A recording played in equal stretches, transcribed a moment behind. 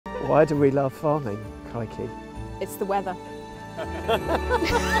Why do we love farming, crikey? It's the weather.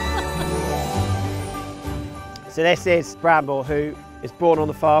 So this is Bramble, who is born on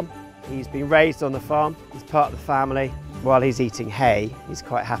the farm. He's been raised on the farm. He's part of the family. While he's eating hay, he's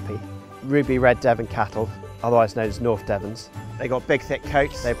quite happy. Ruby Red Devon cattle, otherwise known as North Devons. They got big, thick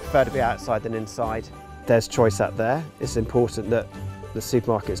coats. They prefer to be outside than inside. There's choice up there. It's important that the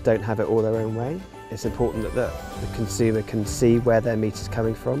supermarkets don't have it all their own way. It's important that the consumer can see where their meat is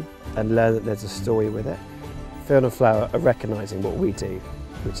coming from and learn that there's a story with it. Field and Flower are recognising what we do,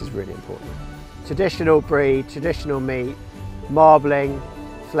 which is really important. Traditional breed, traditional meat, marbling,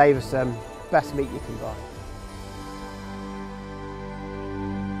 flavoursome, best meat you can buy.